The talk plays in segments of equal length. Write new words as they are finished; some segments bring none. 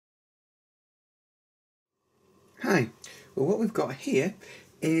Hi, well what we've got here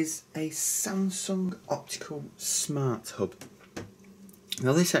is a Samsung Optical Smart Hub.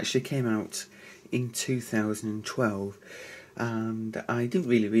 Now this actually came out in 2012 and I didn't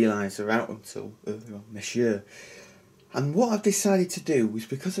really realise they were out until earlier on this year. And what I've decided to do was,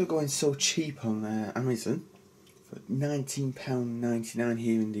 because they're going so cheap on Amazon, for £19.99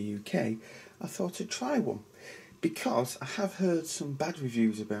 here in the UK, I thought I'd try one. Because I have heard some bad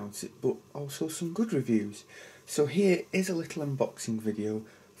reviews about it, but also some good reviews. So here is a little unboxing video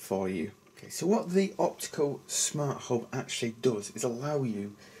for you. Okay, so what the Optical Smart Hub actually does is allow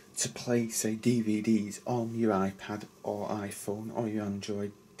you to play, say, DVDs on your iPad or iPhone or your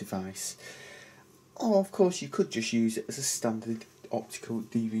Android device. Or of course you could just use it as a standard optical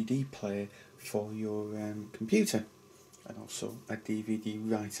DVD player for your computer, and also a DVD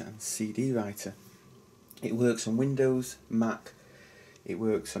writer and CD writer. It works on Windows, Mac, it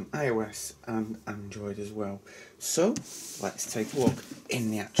works on iOS and Android as well. So let's take a look in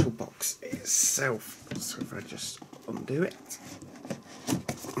the actual box itself. So if I just undo it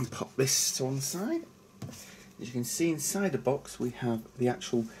and pop this to one side, as you can see inside the box we have the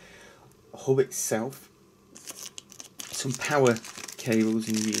actual hub itself, some power cables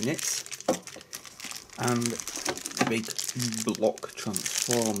and units, and a big block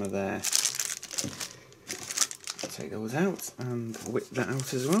transformer there. Take those out and whip that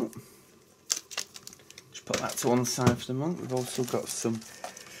out as well. Just put that to one side for the moment. We've also got some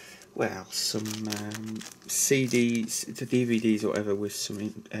CDs, the DVDs or whatever, with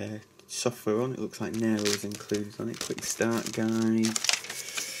some software on. It looks like Nero's included on it. Quick start guide,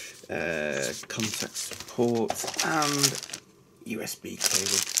 contact support and USB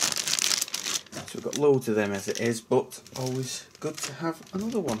cable. So we've got loads of them as it is, but always good to have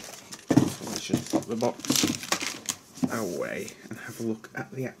another one. So let's just put the box away and have a look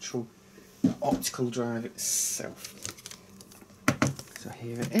at the actual optical drive itself. So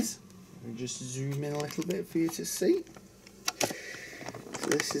here it is. Let me just zoom in a little bit for you to see. So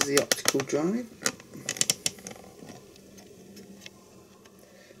this is the optical drive,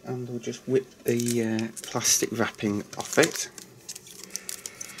 and we'll just whip the plastic wrapping off it.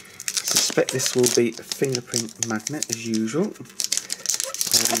 I suspect this will be a fingerprint magnet as usual. All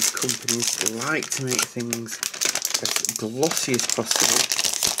these companies like to make things as glossy as possible,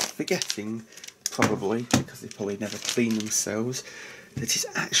 forgetting, probably because they probably never clean themselves, that it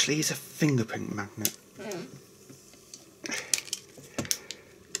actually is a fingerprint magnet.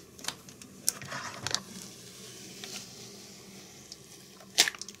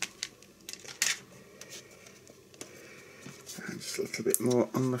 And just a little bit more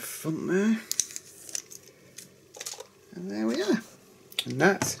on the front there, and there we are. And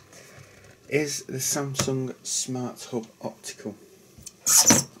that is the Samsung Smart Hub Optical.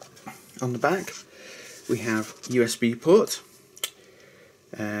 On the back we have USB port.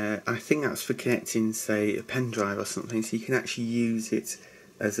 I think that's for connecting, say, a pen drive or something, so you can actually use it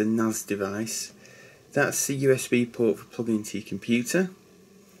as a NAS device. That's the USB port for plugging into your computer,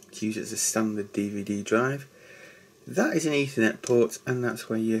 to use it as a standard DVD drive. That is an Ethernet port, and that's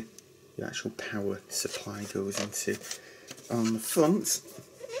where your actual power supply goes into. On the front,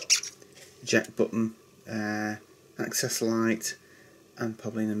 eject button, access light, and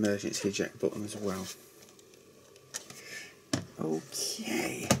probably an emergency eject button as well.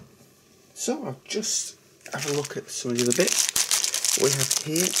 Okay, so I'll just have a look at some of the other bits. What we have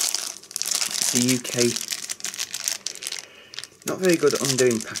here is the UK not very good at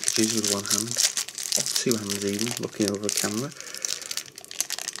undoing packages with one hand, or two hands even, looking over a camera.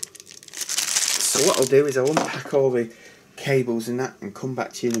 So what I'll do is I'll unpack all the cables and that and come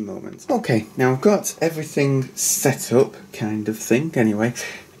back to you in a moment. Okay, now I've got everything set up, kind of thing anyway.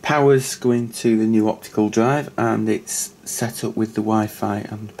 Power's going to the new optical drive and it's set up with the Wi-Fi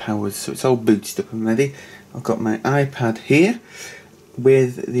and powers, so it's all booted up and ready. I've got my iPad here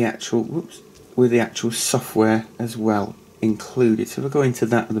with the actual software as well included. So if I go into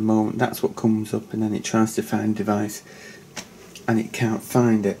that at the moment, that's what comes up, and then it tries to find a device and it can't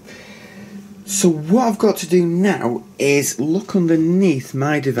find it. So what I've got to do now is look underneath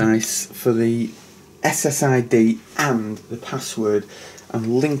my device for the SSID and the password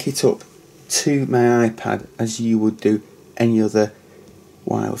and link it up to my iPad as you would do any other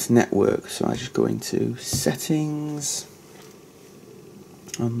wireless network. So I just go into settings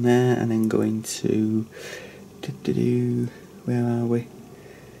on there and then go into where are we?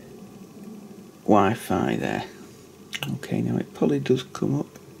 Wi-Fi there. Okay, now it probably does come up.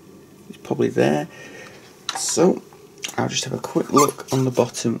 It's probably there. So I'll just have a quick look on the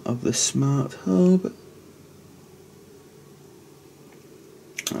bottom of the Smart Hub.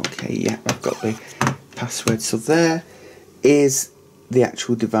 Okay, yeah, I've got the password. So there is the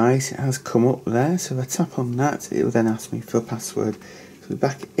actual device. It has come up there, so if I tap on that, it will then ask me for a password. So we'll be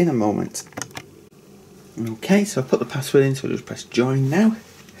back in a moment. Okay, so I put the password in, so I'll just press join now.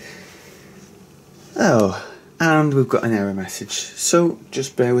 Oh, and we've got an error message. So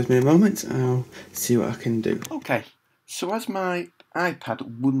just bear with me a moment, I'll see what I can do. Okay, so as my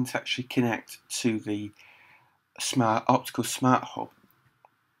iPad wouldn't actually connect to the optical smart hub,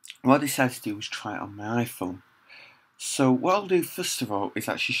 what I decided to do was try it on my iPhone. So what I'll do first of all is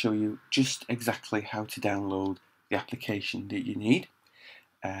actually show you just exactly how to download the application that you need.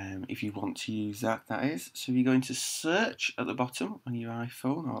 If you want to use that is. So you're going to search at the bottom on your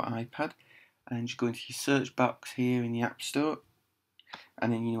iPhone or iPad, and you go into your search box here in the App Store,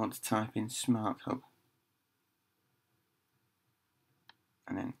 and then you want to type in Smart Hub,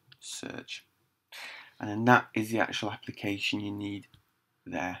 and then search, and then that is the actual application you need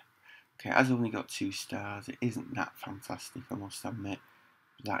there. Okay, it has only got 2 stars, it isn't that fantastic, I must admit.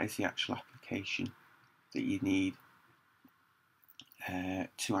 That is the actual application that you need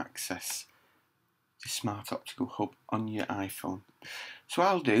to access the Smart Optical Hub on your iPhone. So what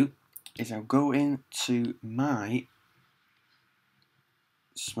I'll do is I'll go into my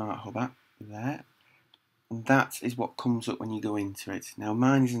Smart Hub app there, and that is what comes up when you go into it. Now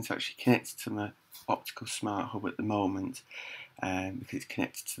mine isn't actually connected to my Optical Smart Hub at the moment because it's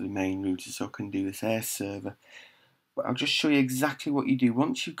connected to the main router, so I can do this air server. But I'll just show you exactly what you do.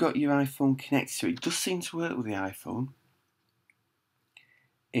 Once you've got your iPhone connected to it, it does seem to work with the iPhone,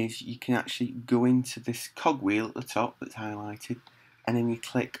 is you can actually go into this cogwheel at the top that's highlighted, and then you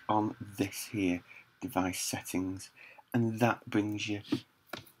click on this here, device settings, and that brings you,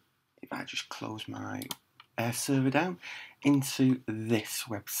 if I just close my air server down, into this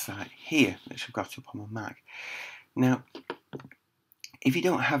website here, which I've got up on my Mac. Now, if you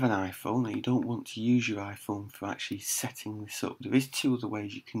don't have an iPhone, or you don't want to use your iPhone for actually setting this up, there is 2 other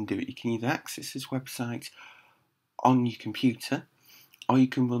ways you can do it. You can either access this website on your computer, or you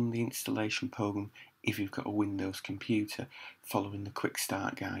can run the installation program if you've got a Windows computer, following the quick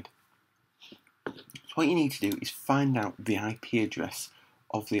start guide. So what you need to do is find out the IP address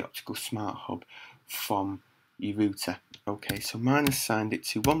of the Optical Smart Hub from your router. Okay, so mine has signed it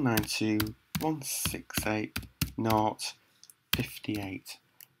to 192.168.0.58.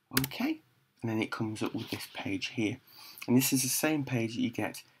 Okay, and then it comes up with this page here. And this is the same page that you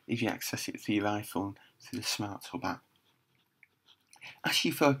get if you access it through your iPhone through the Smart Hub app. Ask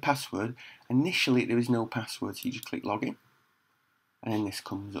you for a password. Initially there is no password, so you just click login, and then this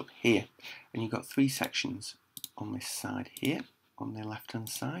comes up here, and you've got 3 sections on this side here, on the left hand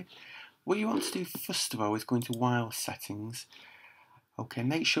side. What you want to do first of all is go into wireless settings. Okay,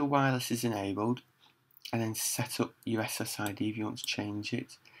 make sure wireless is enabled, and then set up your SSID if you want to change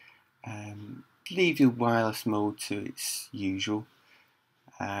it. Leave your wireless mode to its usual,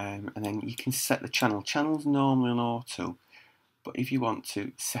 and then you can set the channel. Channel's normally on auto, but if you want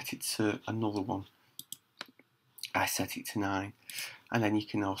to set it to another one, I set it to 9, and then you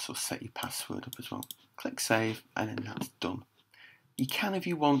can also set your password up as well. Click save, and then that's done. You can, if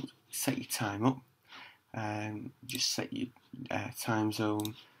you want, set your time up. Just set your time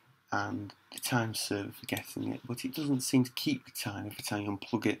zone and the time server for getting it, but it doesn't seem to keep the time. Every time you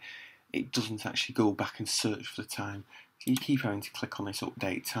unplug it, it doesn't actually go back and search for the time. So you keep having to click on this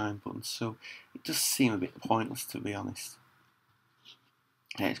update time button, so it does seem a bit pointless, to be honest.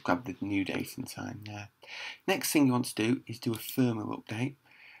 Let's grab the new date and time there. Next thing you want to do is do a firmware update.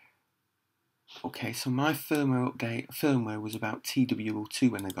 Okay, so my firmware was about TW02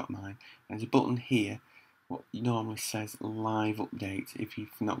 when I got mine. There's a button here what normally says live update if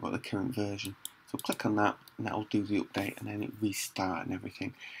you've not got the current version. So click on that, and that'll do the update, and then it restart and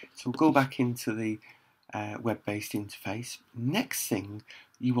everything. So we'll go back into the web-based interface. Next thing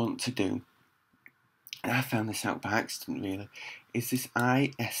you want to do, and I found this out by accident really, is this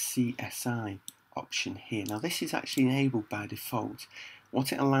ISCSI option here. Now this is actually enabled by default.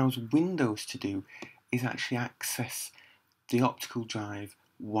 What it allows Windows to do is actually access the optical drive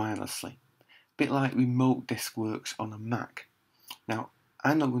wirelessly. A bit like Remote Disk works on a Mac. Now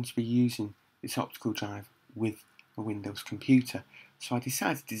I'm not going to be using this optical drive with a Windows computer, so I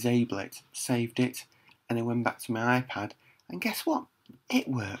decided to disable it, saved it, and then went back to my iPad, and guess what? It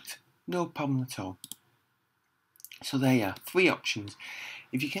worked. No problem at all. So there you are, 3 options.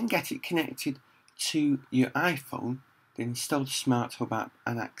 If you can get it connected to your iPhone, then install the Smart Hub app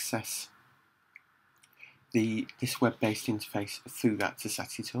and access this web-based interface through that to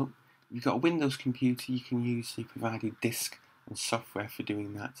set it up. If you've got a Windows computer, you can use the provided disk and software for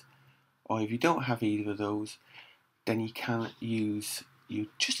doing that. Or if you don't have either of those, then you can use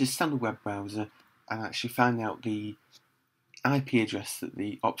just a standard web browser and actually find out the IP address that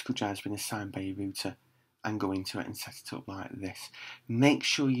the optical drive has been assigned by your router and go into it and set it up like this. Make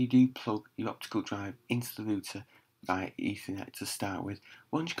sure you do plug your optical drive into the router via Ethernet to start with.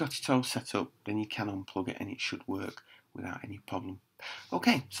 Once you've got it all set up, then you can unplug it and it should work without any problem.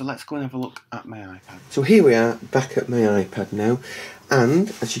 Okay, so let's go and have a look at my iPad. So here we are back at my iPad now, and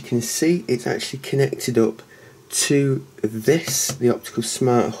as you can see, it's actually connected up to this, the optical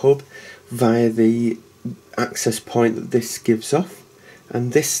smart hub, via the access point that this gives off,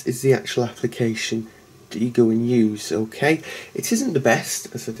 and this is the actual application that you go and use. Okay, it isn't the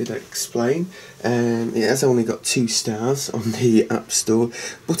best, as I did explain. It has only got 2 stars on the App Store,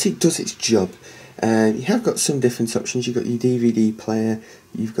 but it does its job. You have got some different options. You've got your DVD player,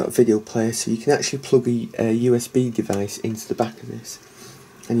 you've got a video player, so you can actually plug a USB device into the back of this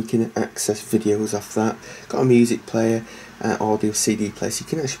and you can access videos off that. Got a music player, audio CD player, so you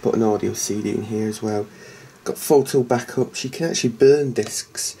can actually put an audio CD in here as well. Got photo backups. You can actually burn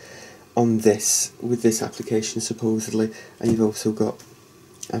discs on this with this application supposedly, and you've also got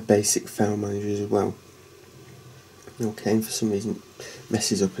a basic file manager as well. Okay, and for some reason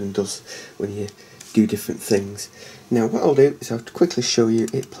messes up and does when you do different things. Now what I'll do is I'll quickly show you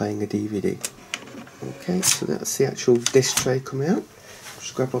it playing a DVD. Okay, so that's the actual disc tray coming out.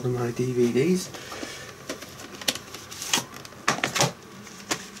 Just grab one of my DVDs.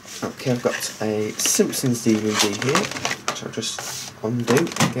 Okay, I've got a Simpsons DVD here, which I'll just undo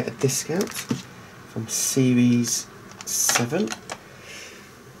and get a disc out from Series 7.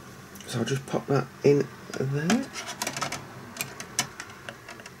 So I'll just pop that in there.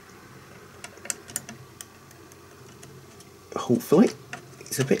 Hopefully,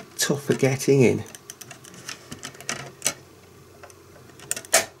 it's a bit tough at getting in.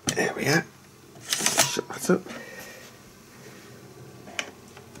 There we are. Shut that up.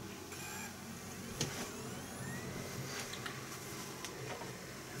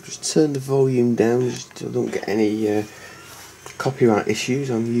 Just turn the volume down just so I don't get any copyright issues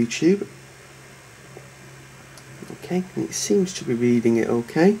on YouTube. Okay, and it seems to be reading it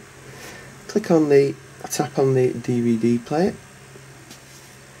okay. Tap on the DVD player,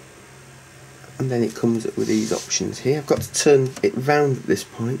 and then it comes up with these options here. I've got to turn it round at this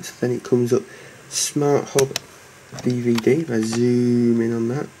point, so then it comes up Smart Hub DVD. If I zoom in on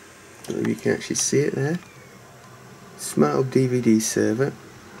that, I don't know if you can actually see it there. Smart Hub DVD server.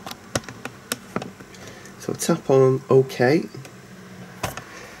 So tap on OK,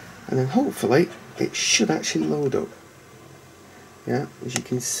 and then hopefully it should actually load up. Yeah, as you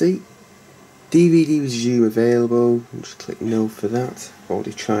can see, DVD with Zoom available. I'll just click no for that. I've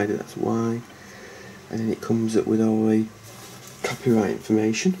already tried it, that's why. And then it comes up with all the copyright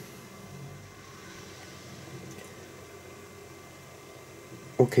information.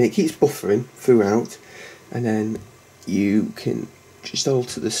 Okay, it keeps buffering throughout, and then you can just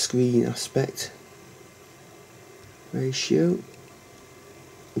alter the screen aspect ratio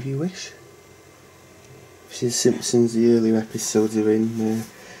if you wish. This is Simpsons, the earlier episodes are in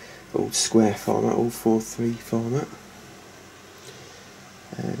old square format, old 4:3 format.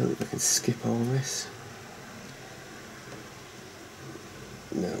 I don't know if I can skip all this.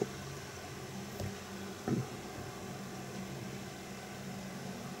 No.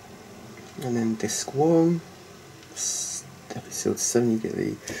 And then disc 1, episode 7, you get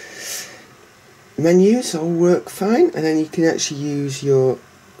the menus, all work fine, and then you can actually use your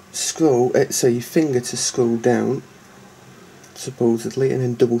so your finger to scroll down, supposedly, and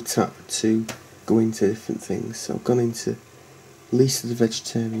then double tap to go into different things. So I've gone into Lisa the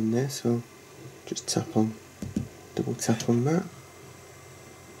Vegetarian there, so just double tap on that.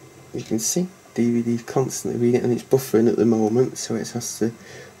 As you can see, DVD constantly reading, and it's buffering at the moment, so it has to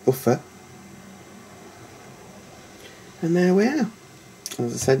buffer. And there we are.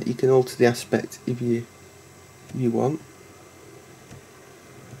 As I said, you can alter the aspect if you want.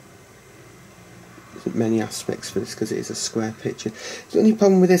 There isn't many aspects for this because it is a square picture. The only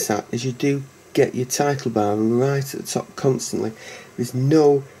problem with this app is you do get your title bar right at the top constantly. There's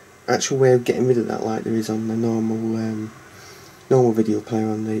no actual way of getting rid of that like there is on the normal video player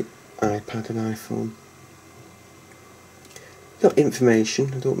on the iPad and iPhone. Got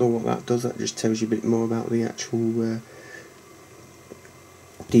information, I don't know what that does, that just tells you a bit more about the actual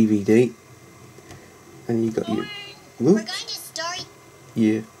DVD. And you got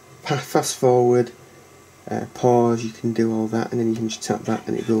your fast forward, pause, you can do all that, and then you can just tap that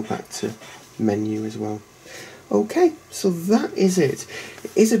and it will go back to menu as well. Okay, so that is it.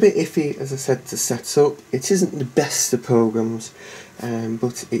 It is a bit iffy, as I said, to set up. It isn't the best of programs,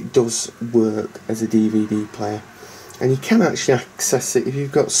 but it does work as a DVD player. And you can actually access it if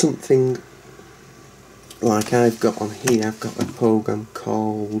you've got something like I've got on here, I've got a program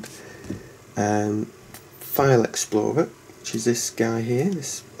called File Explorer, which is this guy here,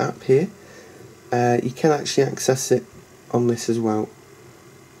 this app here. You can actually access it on this as well,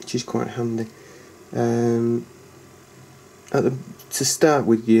 which is quite handy. To start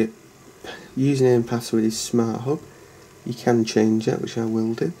with, your username and password is Smart Hub. You can change that, which I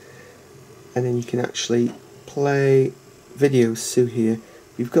will do, and then you can actually play videos through here.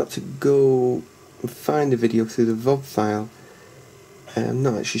 You've got to go and find the video through the VOD file, and I'm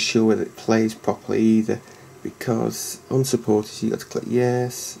not actually sure whether it plays properly either, because unsupported, so you've got to click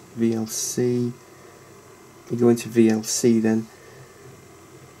yes, VLC. You go into VLC then,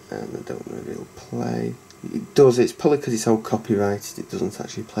 and I don't know if it'll play. It does, it's probably because it's all copyrighted, it doesn't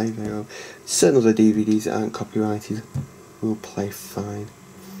actually play very well. Certain other DVDs that aren't copyrighted will play fine.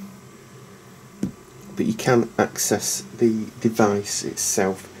 But you can access the device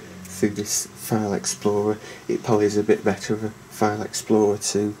itself through this File Explorer. It probably is a bit better of a File Explorer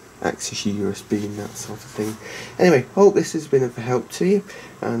to access your USB and that sort of thing. Anyway, hope this has been of help to you,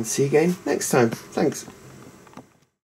 and see you again next time. Thanks.